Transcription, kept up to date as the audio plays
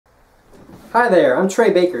Hi there, I'm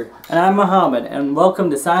Trey Baker. And I'm Muhammad, and welcome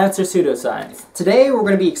to Science or Pseudoscience. Today we're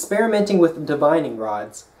going to be experimenting with divining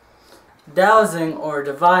rods. Dowsing, or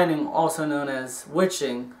divining, also known as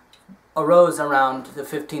witching, arose around the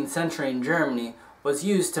 15th century in Germany, was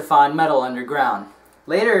used to find metal underground.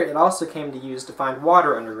 Later it also came to use to find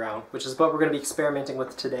water underground, which is what we're going to be experimenting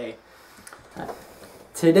with today.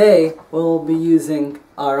 Today we'll be using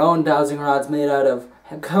our own dowsing rods made out of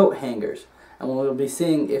coat hangers. And we'll be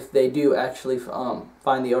seeing if they do actually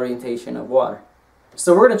find the orientation of water.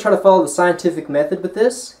 So we're going to try to follow the scientific method with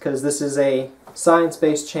this, because this is a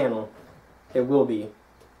science-based channel. It will be,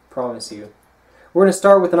 promise you. We're going to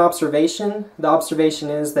start with an observation. The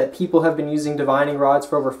observation is that people have been using divining rods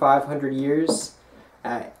for over 500 years,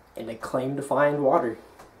 and they claim to find water.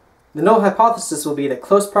 The null hypothesis will be that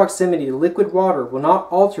close proximity to liquid water will not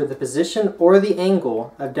alter the position or the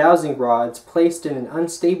angle of dowsing rods placed in an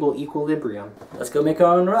unstable equilibrium. Let's go make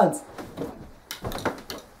our own rods.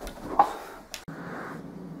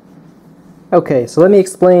 Okay, so let me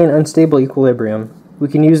explain unstable equilibrium. We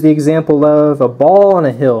can use the example of a ball on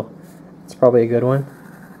a hill. It's probably a good one.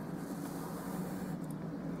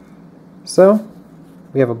 So,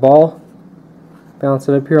 we have a ball, balance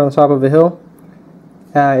it up here on the top of a hill.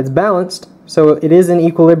 It's balanced, so it is in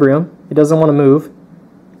equilibrium. It doesn't want to move.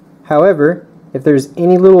 However, if there's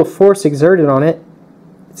any little force exerted on it,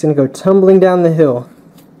 it's going to go tumbling down the hill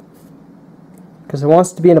because it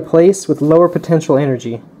wants to be in a place with lower potential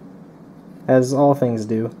energy, as all things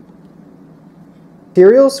do.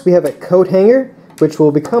 Materials, we have a coat hanger, which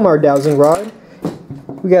will become our dowsing rod.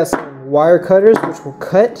 We got some wire cutters, which will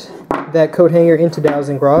cut that coat hanger into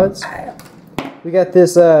dowsing rods. We got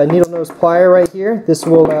this needle nose plier right here. This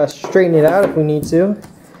will straighten it out if we need to.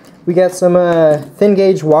 We got some thin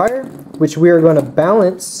gauge wire, which we are going to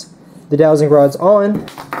balance the dowsing rods on.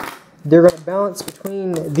 They're going to balance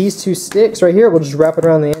between these two sticks right here. We'll just wrap it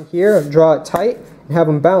around the end here, draw it tight, and have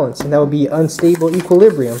them balance, and that will be unstable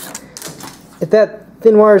equilibrium. If that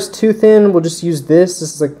thin wire is too thin, we'll just use this.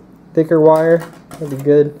 This is a thicker wire. That'll be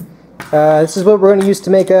good. This is what we're going to use to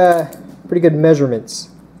make pretty good measurements.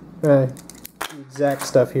 Exact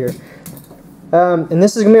stuff here. And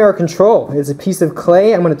this is going to be our control. It's a piece of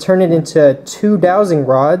clay. I'm going to turn it into 2 dowsing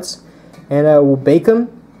rods, and we'll bake them.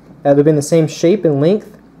 They'll be in the same shape and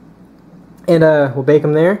length, and we'll bake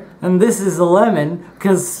them there. And this is a lemon,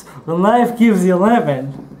 because the knife gives you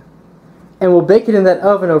lemon. And we'll bake it in that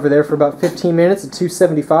oven over there for about 15 minutes at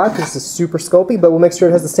 275, because this is super sculpy, but we'll make sure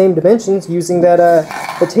it has the same dimensions using that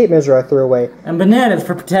the tape measure I threw away. And bananas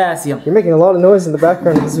for potassium. You're making a lot of noise in the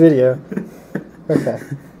background of this video. Okay.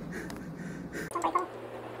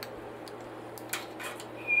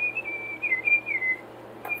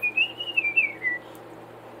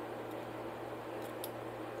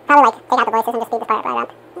 Probably take out the voices and just speed this part right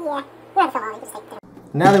up. Yeah, we have so long, just take it.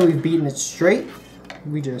 Now that we've beaten it straight,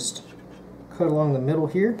 we just cut along the middle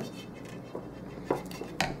here.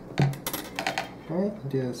 Alright,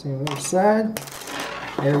 do the same on the other side.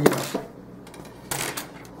 There we go.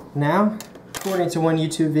 Now, according to one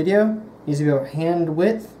YouTube video, it needs to be about hand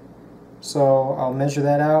width. So I'll measure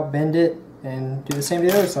that out, bend it, and do the same to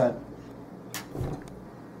the other side.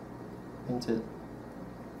 Into it.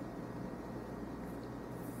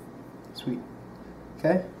 Sweet.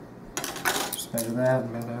 Okay. Just measure that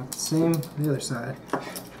and bend it out the same to the other side.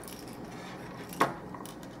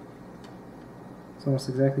 It's almost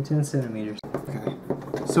exactly 10 centimeters. Okay.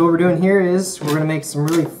 So what we're doing here is we're going to make some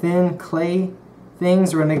really thin clay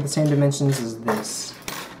things. We're going to make the same dimensions as this.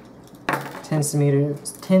 10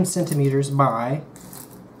 centimeters by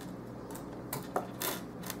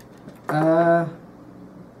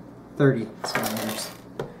 30 centimeters.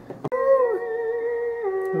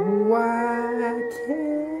 Why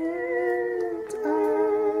can't I?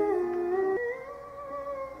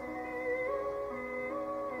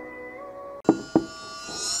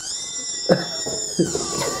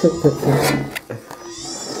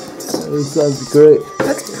 That sounds great.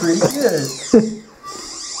 That's pretty good.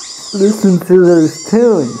 Listen to those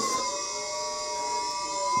tunes.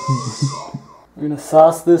 We're gonna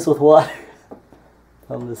sauce this with water.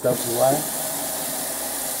 Fill this up with water.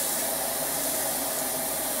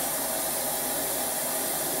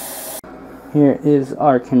 Here is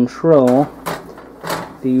our control.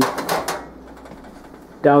 The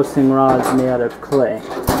dowsing rods made out of clay.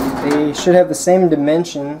 They should have the same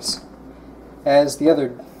dimensions as the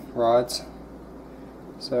other rods.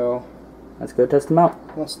 So Let's go test them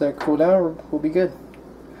out. once they're cooled down, we'll be good.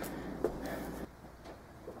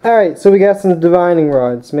 Alright, so we got some divining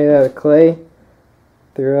rods made out of clay.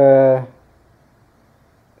 They're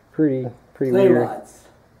pretty Clay weird. rods.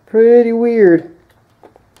 Pretty weird.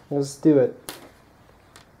 Let's do it.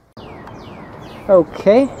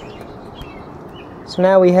 Okay. So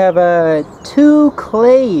now we have 2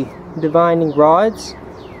 clay divining rods.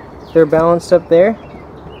 They're balanced up there.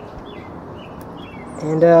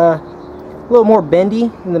 And a little more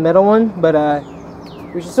bendy in the metal one, but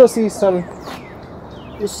we should still see some.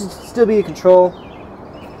 This should still be a control.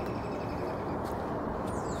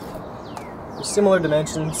 Similar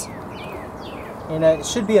dimensions, and it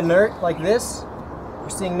should be inert like this. We're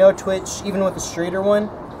seeing no twitch even with the straighter one,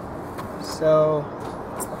 so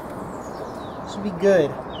it should be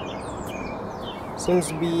good. Seems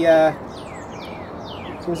to be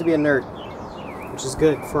inert, which is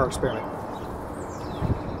good for our experiment.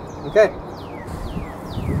 Okay.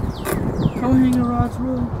 Coat hanger rods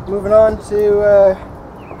rule. Moving on to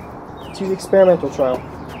the experimental trial.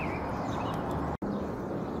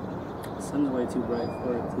 Sun's way too bright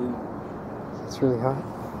for it too. It's really hot.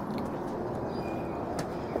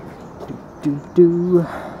 Do.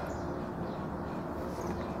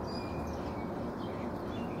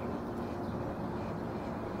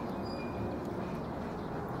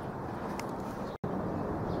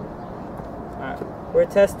 Alright, we're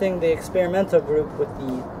testing the experimental group with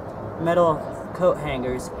the metal coat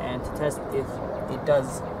hangers and to test if it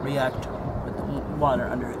does react with the water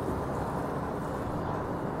under it.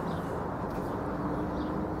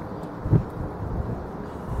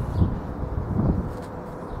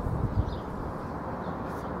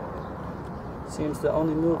 Seems the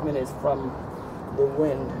only movement is from the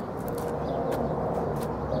wind.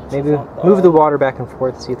 Maybe move the water back and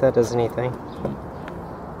forth, see if that does anything.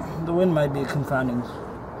 The wind might be a confounding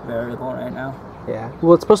variable right now. Yeah.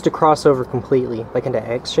 Well, it's supposed to cross over completely, like into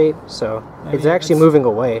X shape, so Maybe it's actually moving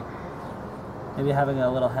away. Maybe having a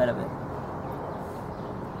little head of it.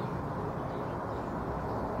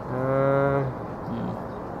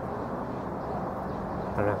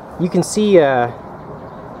 I don't know. You can see, if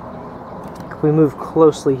we move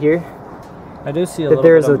closely here, I do see that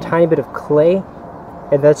there's a tiny bit of clay,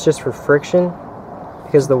 and that's just for friction,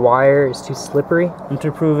 because the wire is too slippery. And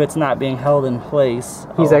to prove it's not being held in place,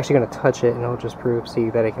 He's actually going to touch it, and it'll just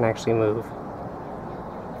see that it can actually move.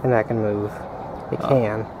 And that can move. It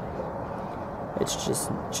can. It's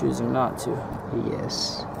just choosing not to.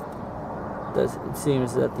 Yes. It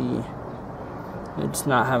seems that it's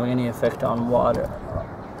not having any effect on water.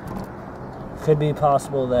 Could be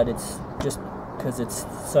possible that it's just because it's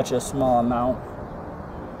such a small amount.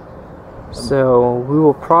 So we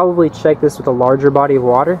will probably check this with a larger body of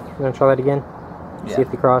water. You want to try that again? Yeah. See if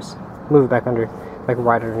they cross. Move it back under, like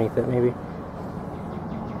right underneath it maybe.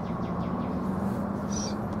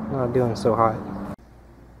 It's not doing so hot.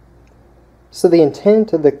 So the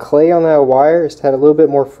intent of the clay on that wire is to have a little bit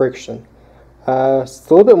more friction. It's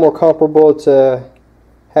a little bit more comparable to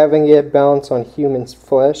having it bounce on human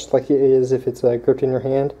flesh like it is if it's gripped in your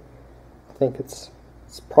hand. I think it's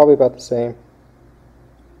probably about the same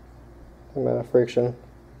amount of friction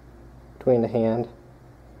between the hand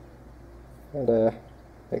and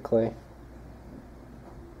that clay.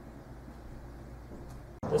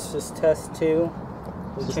 This is test 2.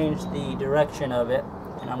 We changed the direction of it,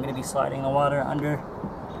 and I'm going to be sliding the water under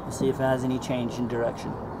to see if it has any change in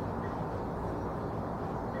direction.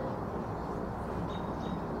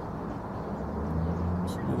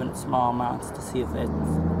 Just moving at small amounts to see if it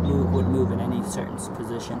would move in any certain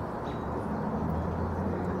position.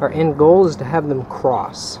 Our end goal is to have them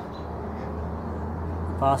cross.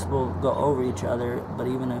 Possible go over each other, but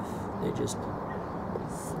even if they just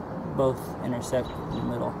both intersect in the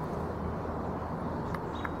middle.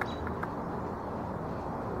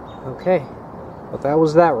 Okay, well that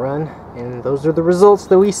was that run, and those are the results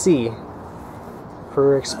that we see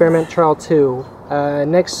for experiment trial 2.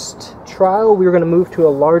 Next trial we're going to move to a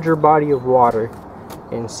larger body of water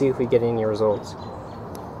and see if we get any results.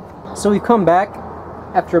 So we've come back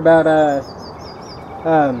after about I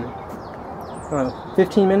don't know,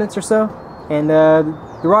 15 minutes or so, and the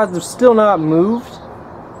rods are still not moved.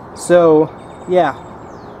 So yeah,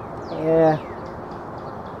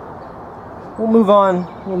 we'll move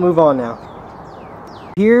on now.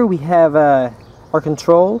 Here we have our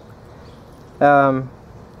control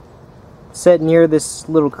set near this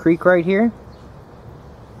little creek right here,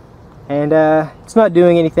 and it's not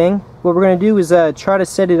doing anything. What we're going to do is try to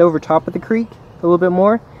set it over top of the creek a little bit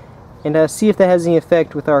more and see if that has any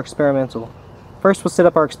effect with our experimental. First we'll set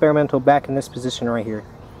up our experimental back in this position right here.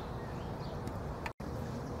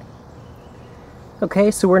 Okay,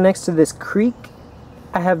 so we're next to this creek.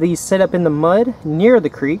 I have these set up in the mud near the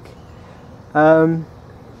creek. So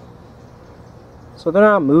they're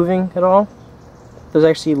not moving at all. There's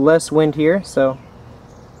actually less wind here, so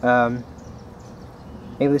yeah,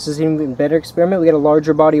 Maybe this is an even better experiment. We got a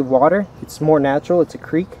larger body of water. It's more natural. It's a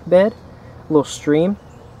creek bed, a little stream.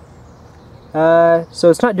 So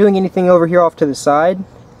it's not doing anything over here off to the side.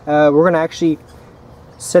 We're going to actually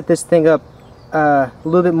set this thing up a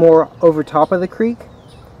little bit more over top of the creek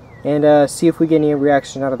and see if we get any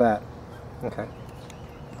reaction out of that. Okay.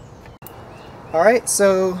 Alright,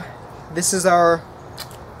 so this is the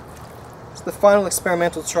final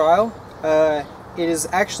experimental trial. It is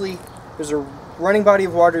actually, there's a running body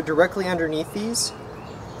of water directly underneath these.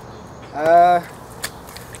 I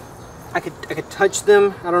could touch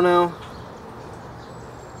them, I don't know.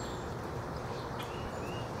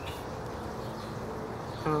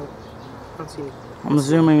 I don't see any. I'm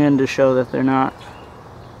zooming in to show that they're not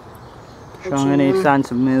showing any signs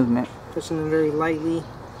of movement. Touching them very lightly,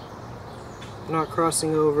 not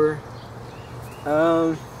crossing over.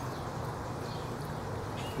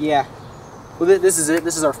 Yeah. Well, this is it.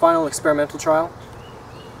 This is our final experimental trial.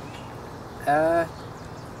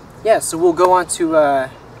 Yeah, so we'll go on to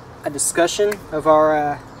a discussion of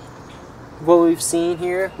our what we've seen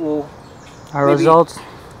here. Our results.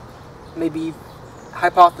 Maybe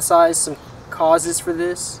hypothesize some causes for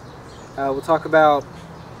this. We'll talk about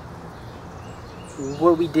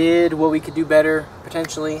what we did, what we could do better,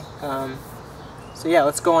 potentially. So yeah,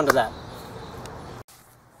 let's go on to that.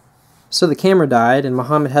 So the camera died and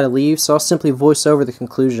Muhammad had to leave, so I'll simply voice over the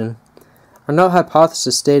conclusion. Our null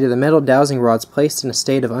hypothesis stated that metal dowsing rods placed in a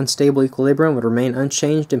state of unstable equilibrium would remain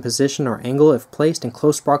unchanged in position or angle if placed in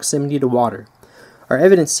close proximity to water. Our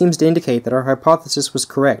evidence seems to indicate that our hypothesis was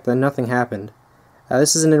correct, that nothing happened.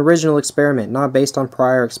 This is an original experiment, not based on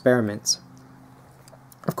prior experiments.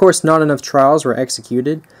 Of course, not enough trials were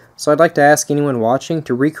executed, so I'd like to ask anyone watching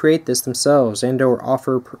to recreate this themselves and or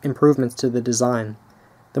offer improvements to the design.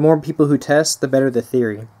 The more people who test, the better the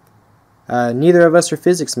theory. Neither of us are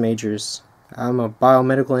physics majors. I'm a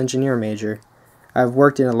biomedical engineer major. I've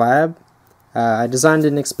worked in a lab. I designed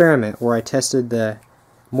an experiment where I tested the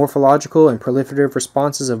morphological and proliferative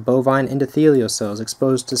responses of bovine endothelial cells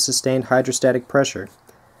exposed to sustained hydrostatic pressure.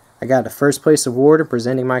 I got a first place award in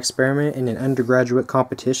presenting my experiment in an undergraduate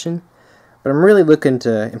competition, but I'm really looking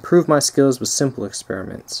to improve my skills with simple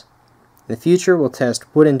experiments. In the future, we'll test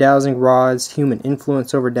wooden dowsing rods, human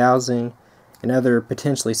influence over dowsing, and other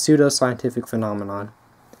potentially pseudoscientific phenomenon.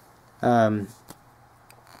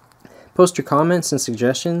 Post your comments and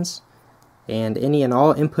suggestions, and any and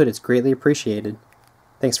all input is greatly appreciated.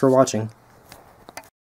 Thanks for watching.